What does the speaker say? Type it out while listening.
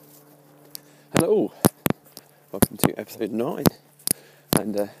Hello, welcome to episode 9,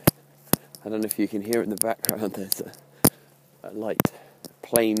 and I don't know if you can hear in the background, there's a light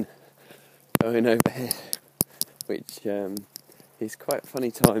plane going over here, which is quite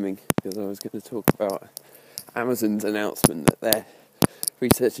funny timing, because I was going to talk about Amazon's announcement that their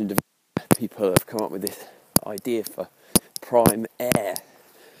research and development people have come up with this idea for Prime Air,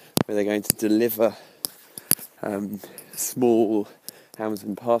 where they're going to deliver small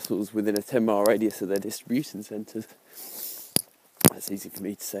Amazon parcels within a 10-mile radius of their distribution centres. That's easy for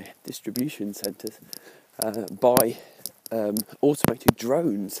me to say. Distribution centres by automated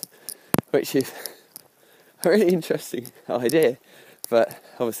drones, which is a really interesting idea. But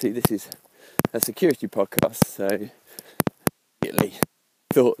obviously, this is a security podcast, so immediately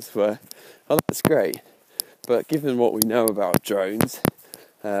thoughts were, "Oh, that's great." But given what we know about drones,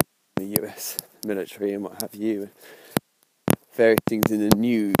 the US military and what have you, various things in the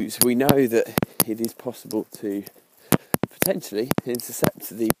news, we know that it is possible to potentially intercept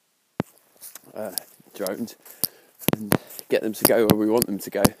the drones and get them to go where we want them to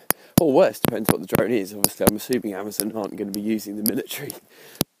go. Or worse, depends what the drone is. Obviously, I'm assuming Amazon aren't going to be using the military.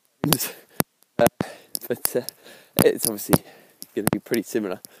 But it's obviously going to be pretty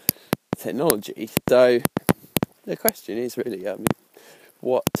similar technology. So the question is really,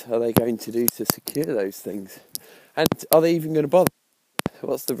 what are they going to do to secure those things? And are they even going to bother?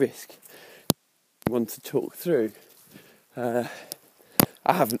 What's the risk? I want to talk through. I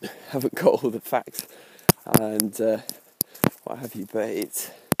haven't got all the facts and what have you, but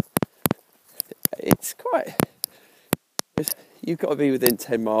it's quite. You've got to be within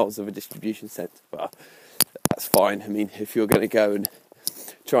 10 miles of a distribution centre, but that's fine. I mean, if you're going to go and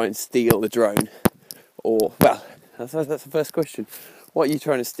try and steal the drone, that's the first question. What are you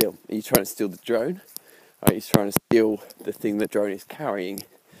trying to steal? Are you trying to steal the drone? Are you trying to steal the thing the drone is carrying?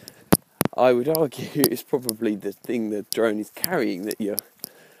 I would argue it's probably the thing the drone is carrying that you're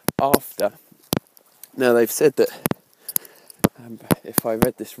after. Now, they've said that, if I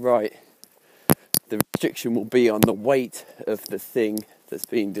read this right, the restriction will be on the weight of the thing that's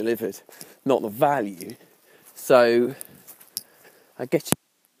being delivered, not the value. So, I guess you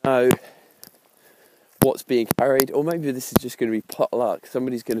know what's being carried, or maybe this is just going to be pot luck.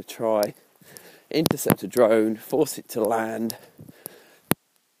 Somebody's going to try, intercept a drone, force it to land,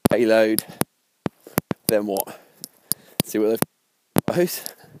 payload, then what? See what they've.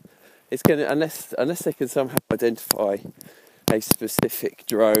 It's going to, unless they can somehow identify a specific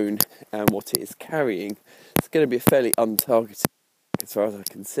drone and what it is carrying, it's going to be a fairly untargeted, as far as I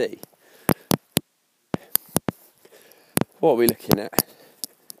can see. What are we looking at?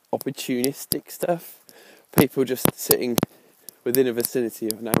 Opportunistic stuff. People just sitting within a vicinity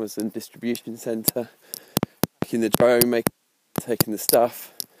of an Amazon distribution centre, taking the drone, taking the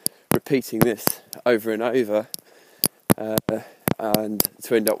stuff, repeating this over and over, and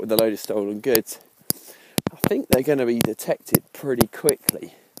to end up with a load of stolen goods. I think they're going to be detected pretty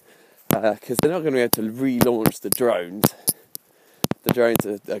quickly, because they're not going to be able to relaunch the drones. The drones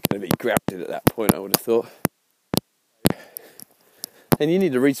are going to be grounded at that point, I would have thought. And you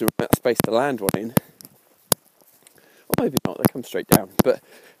need a reasonable amount of space to land one in. Or maybe not, they come straight down. But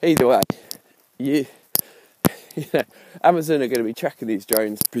either way, Amazon are going to be tracking these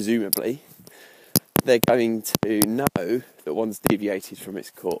drones, presumably. They're going to know that one's deviated from its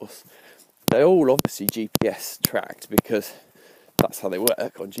course. They're all obviously GPS tracked, because that's how they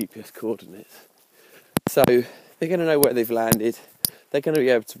work, on GPS coordinates. So they're going to know where they've landed. They're going to be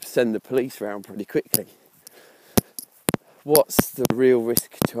able to send the police around pretty quickly. What's the real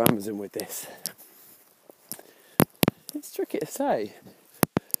risk to Amazon with this? It's tricky to say.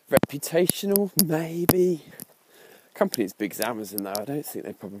 Reputational, maybe. Companies big as Amazon, though, I don't think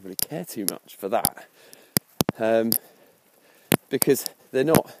they probably care too much for that. Because they're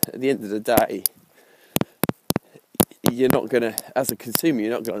not, at the end of the day, you're not going to, as a consumer, you're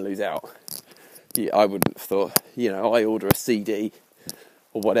not going to lose out. I wouldn't have thought, I order a CD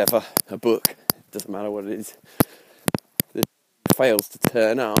or whatever, a book, doesn't matter what it is, that fails to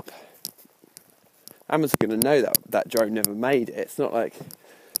turn up. Amazon's going to know that drone never made it. It's not like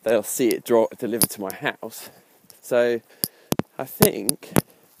they'll see it delivered to my house. So I think,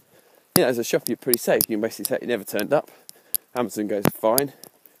 as a shop, you're pretty safe. You can basically say it never turned up. Amazon goes, fine,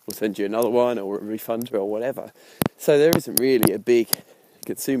 we'll send you another one, or a refund or whatever. So there isn't really a big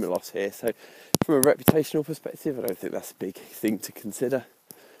consumer loss here. So from a reputational perspective, I don't think that's a big thing to consider.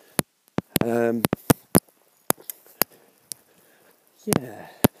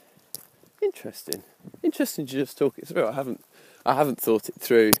 Interesting to just talk it through. I haven't thought it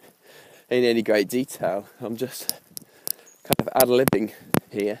through in any great detail. I'm just kind of ad-libbing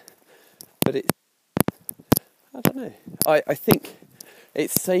here. but I don't know. I think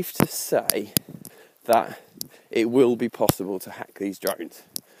it's safe to say that it will be possible to hack these drones.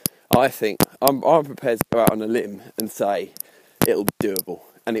 I think I'm prepared to go out on a limb and say it'll be doable,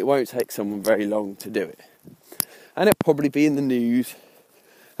 and it won't take someone very long to do it. And it'll probably be in the news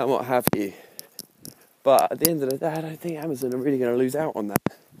and what have you. But at the end of the day, I don't think Amazon are really going to lose out on that.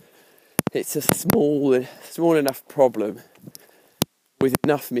 It's a small enough problem with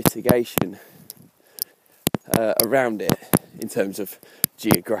enough mitigation around it in terms of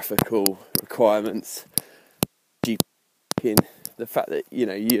geographical requirements, GPS, the fact that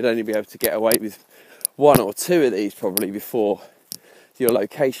you'd only be able to get away with one or two of these probably before your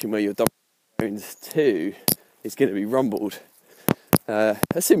location where you're drones to is going to be rumbled.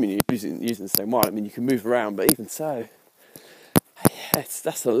 Assuming you're using the same one, I mean, you can move around, but even so,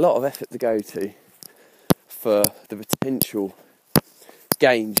 that's a lot of effort to go to for the potential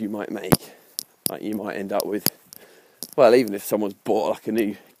gains you might make. Like you might end up with, well, even if someone's bought like a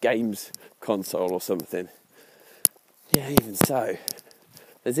new games console or something, even so,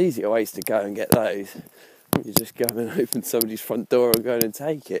 there's easier ways to go and get those. You just go and open somebody's front door and go in and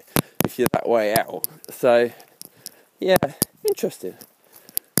take it if you're that way out. So, interesting.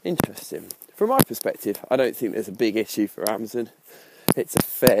 From my perspective, I don't think there's a big issue for Amazon. It's a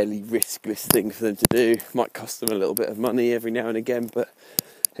fairly riskless thing for them to do. Might cost them a little bit of money every now and again, but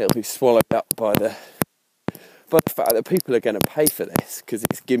it'll be swallowed up by the fact that people are going to pay for this because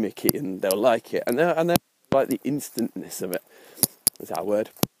it's gimmicky and they'll like it, and they'll like the instantness of it. Is that a word?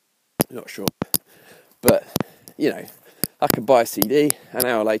 I'm not sure. But, I can buy a CD, an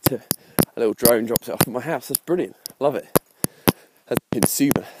hour later, a little drone drops it off at my house. That's brilliant. Love it. As a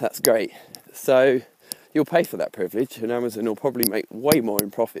consumer, that's great. So, you'll pay for that privilege, and Amazon will probably make way more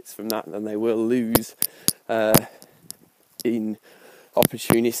in profits from that than they will lose in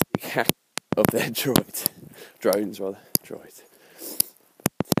opportunistic hacking of their drones.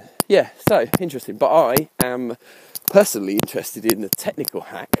 So, interesting. But I am personally interested in the technical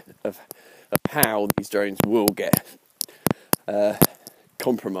hack of how these drones will get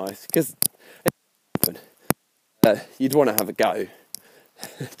compromised, because you'd want to have a go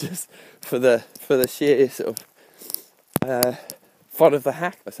just for the sheer sort of fun of the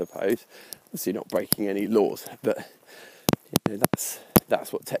hack, I suppose. Obviously not breaking any laws, but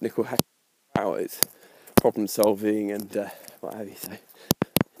that's what technical hacking is about. It's problem solving and what have you. So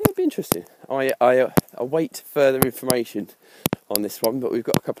it'd be interesting. I await further information on this one, but we've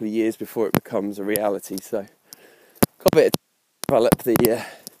got a couple of years before it becomes a reality, so got a bit to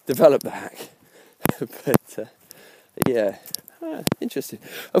develop the hack. But interesting.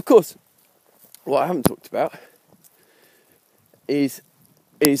 Of course, what I haven't talked about is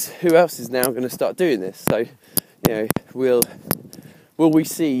who else is now going to start doing this. So, will we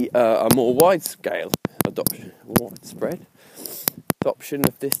see a more widespread adoption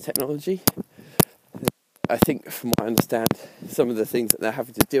of this technology? I think, from what I understand, some of the things that they're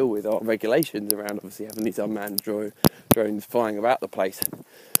having to deal with are regulations around obviously having these unmanned drones flying about the place.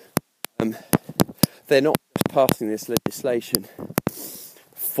 They're not passing this legislation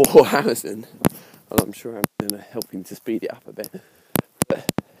for Amazon, and I'm sure Amazon are helping to speed it up a bit.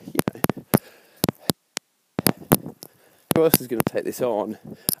 But, who else is going to take this on?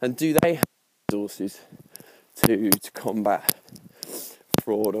 And do they have resources to combat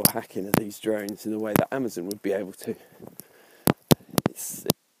fraud or hacking of these drones in the way that Amazon would be able to? It's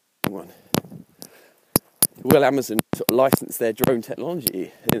one. Will Amazon sort of license their drone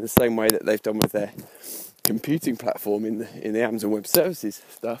technology in the same way that they've done with their computing platform in the Amazon Web Services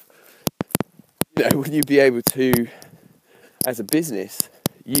stuff? Will you be able to, as a business,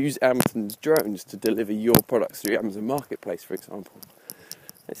 use Amazon's drones to deliver your products through Amazon Marketplace, for example?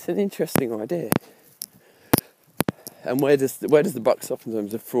 It's an interesting idea. And where does the buck stop in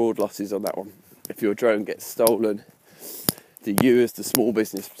terms of fraud losses on that one? If your drone gets stolen, do you as the small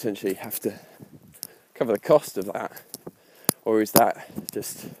business potentially have to cover the cost of that? Or is that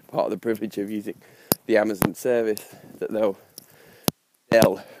just part of the privilege of using the Amazon service, that they'll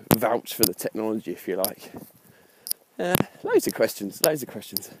vouch for the technology, if you like? Loads of questions.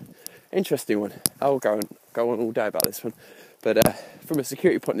 Interesting one. I'll go on all day about this one. But from a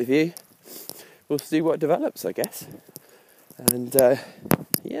security point of view, we'll see what develops, I guess. And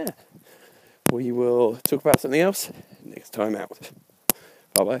we will talk about something else next time out.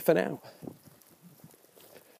 Bye bye for now.